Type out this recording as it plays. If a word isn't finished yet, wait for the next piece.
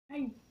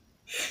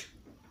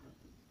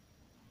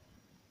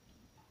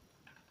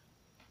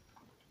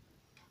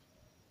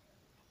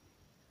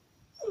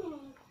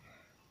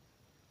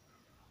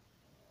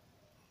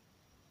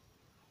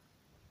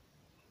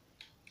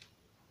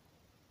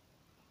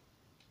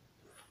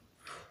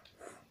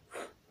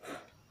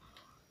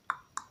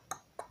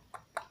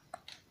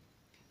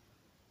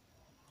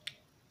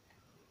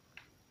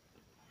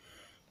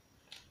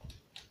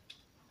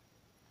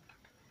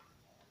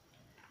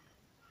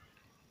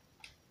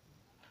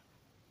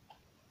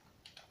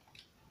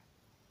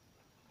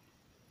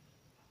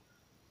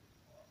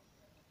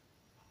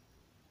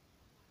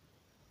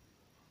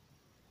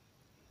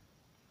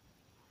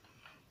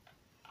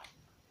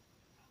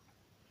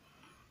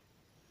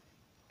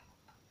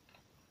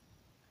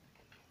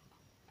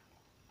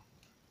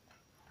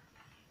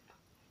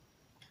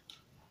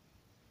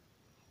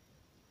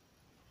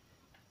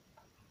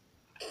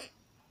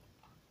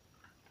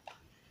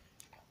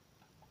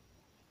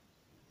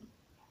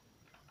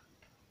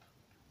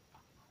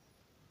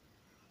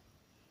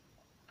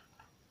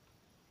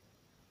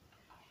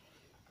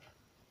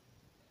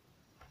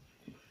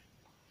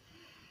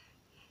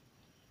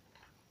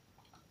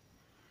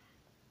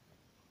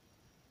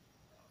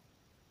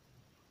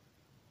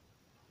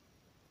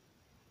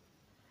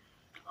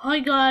Hi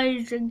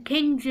guys, I'm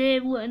King J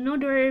with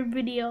another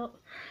video,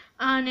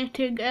 and it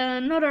is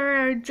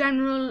another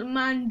general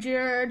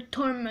manager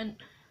tournament,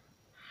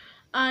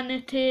 and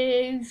it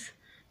is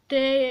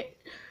the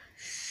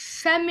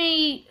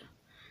semi-final.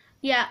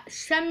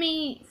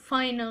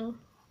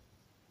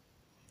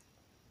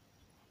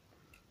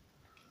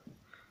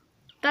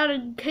 That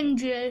is King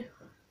J,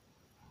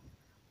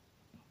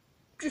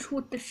 just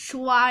with the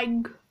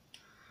swag,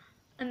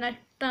 and that's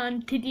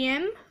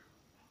DanTDM.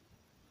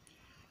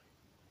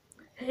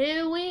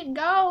 Here we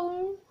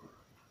go.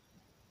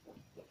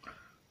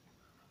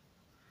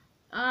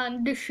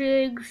 And this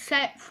is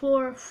set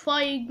for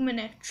 5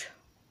 minutes.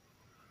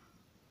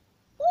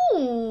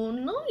 Oh,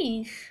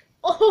 nice.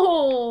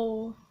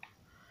 Oh,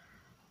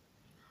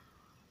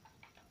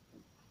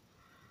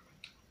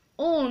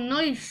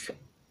 nice.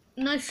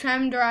 Nice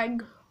hand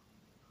drag.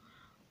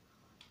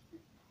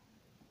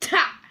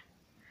 Ta!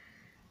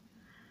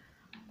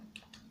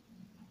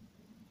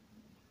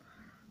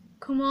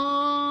 Come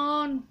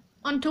on.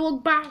 Onto a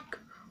back.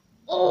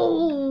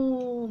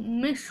 Oh,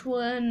 miss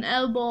one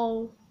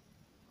elbow.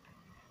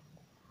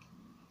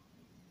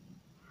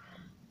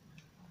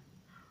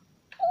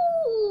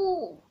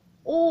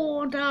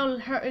 Oh, that'll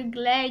hurt his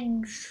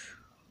legs.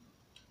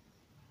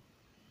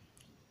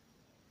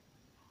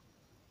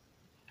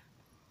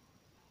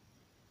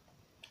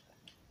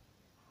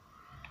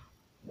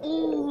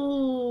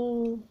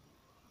 Oh.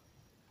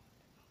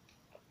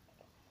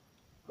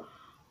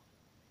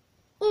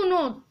 Oh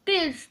no,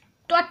 this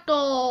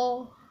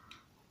turtle.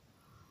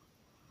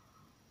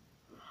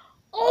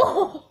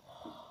 Oh,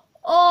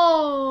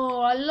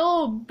 a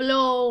low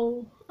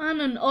blow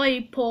and an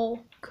eye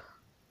poke.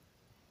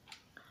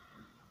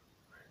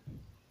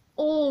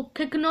 Oh,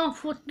 kicking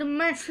off with the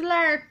martial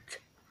art.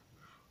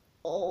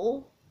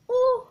 Oh,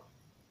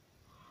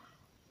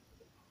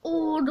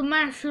 the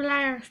martial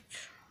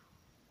arts.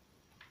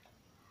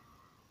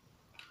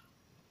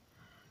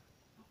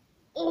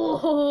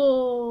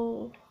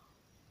 Oh,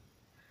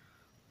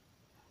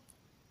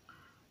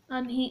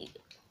 and he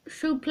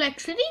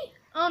suplexity.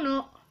 Oh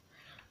no.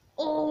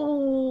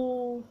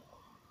 Oh,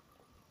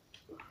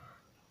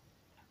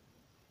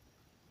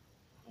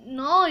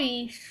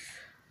 nice.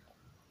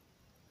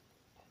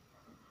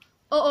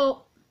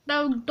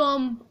 That was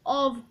dumb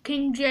of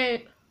King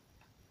J.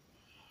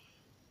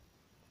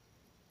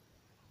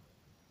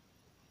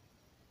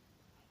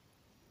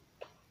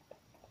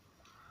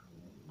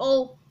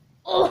 Oh.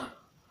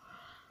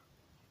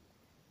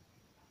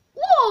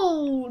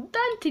 Whoa,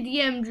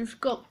 DanTDM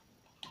just got.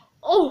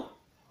 Oh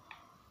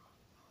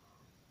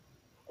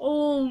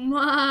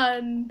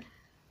man.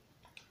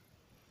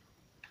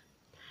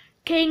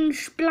 King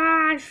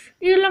Splash.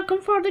 You're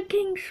looking for the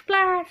King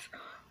Splash.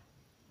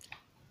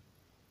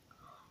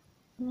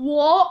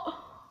 What?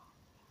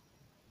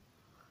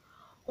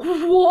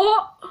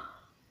 Mr.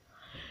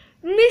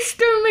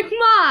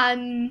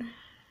 McMahon?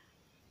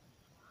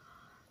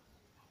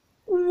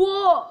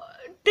 What?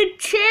 The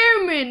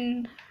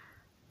chairman?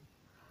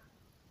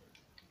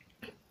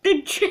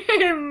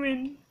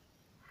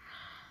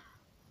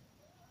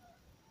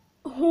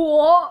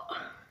 What?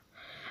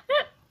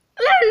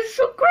 That is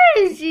so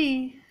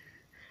crazy.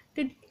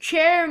 The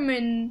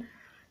chairman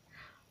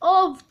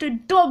of the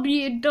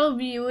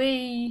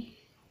WWE.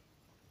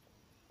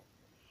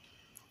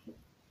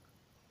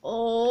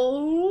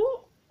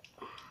 Oh.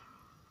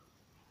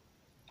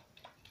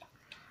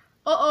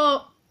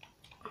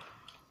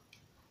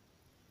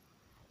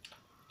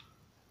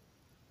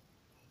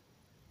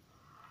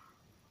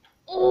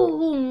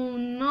 Oh,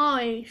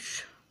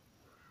 nice.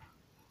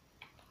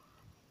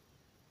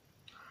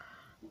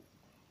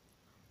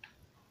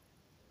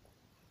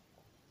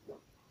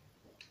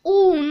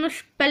 Oh,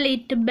 nice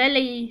belly to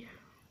belly.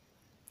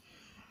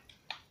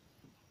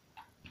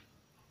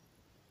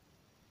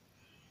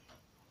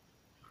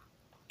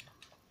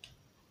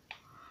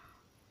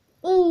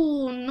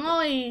 Oh,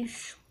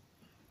 nice.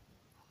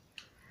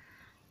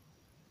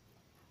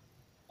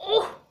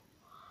 Oh,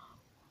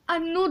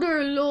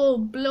 another low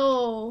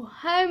blow.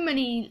 How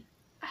many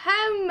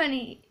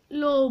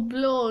low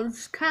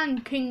blows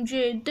can King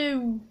J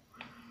do?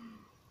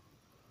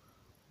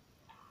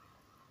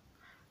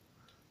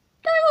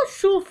 That was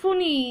so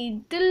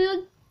funny.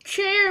 The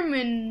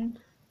chairman.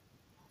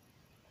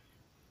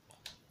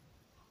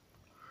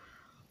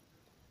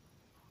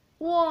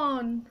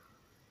 One.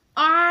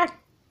 Ah,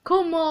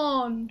 come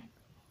on.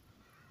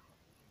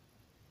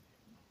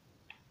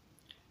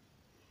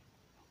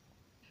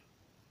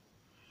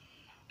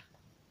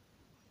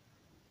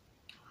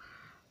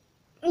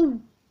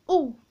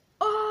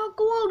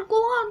 Go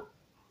on.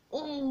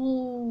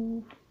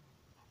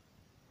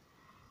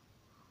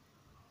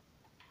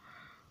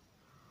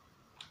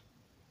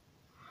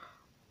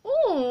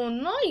 Oh,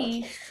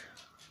 nice.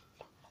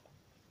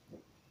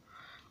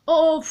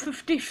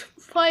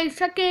 55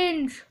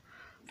 seconds.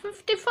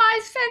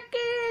 55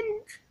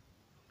 seconds.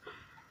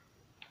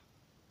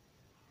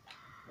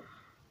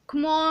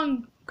 Come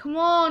on,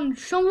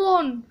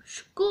 someone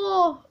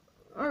score.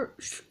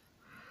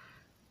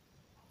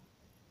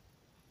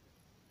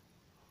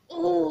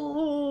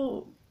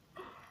 Oh.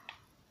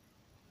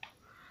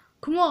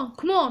 Come on,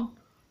 come on.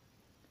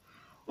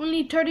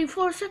 Only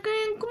 34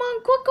 seconds. Come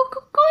on, quick, quick,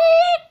 quick,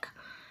 quick.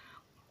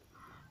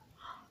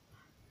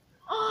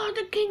 Oh,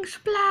 the king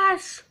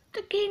splash.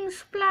 The king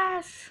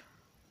splash.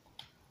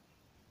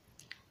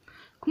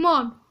 Come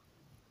on.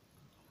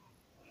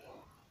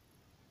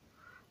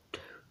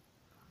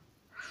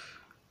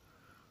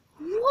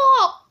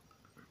 What?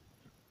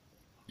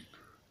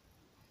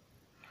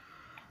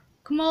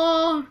 Come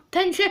on.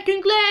 10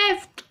 seconds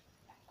left.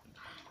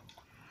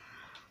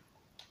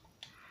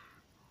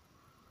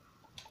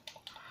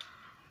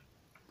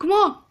 Come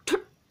on.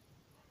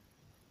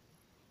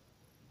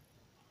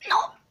 No.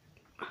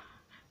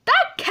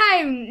 That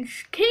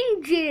counts.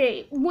 King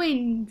J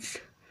wins.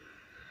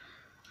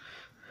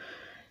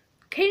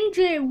 King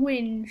J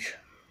wins.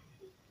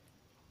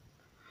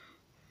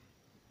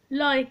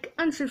 Like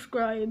and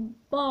subscribe.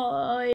 Bye.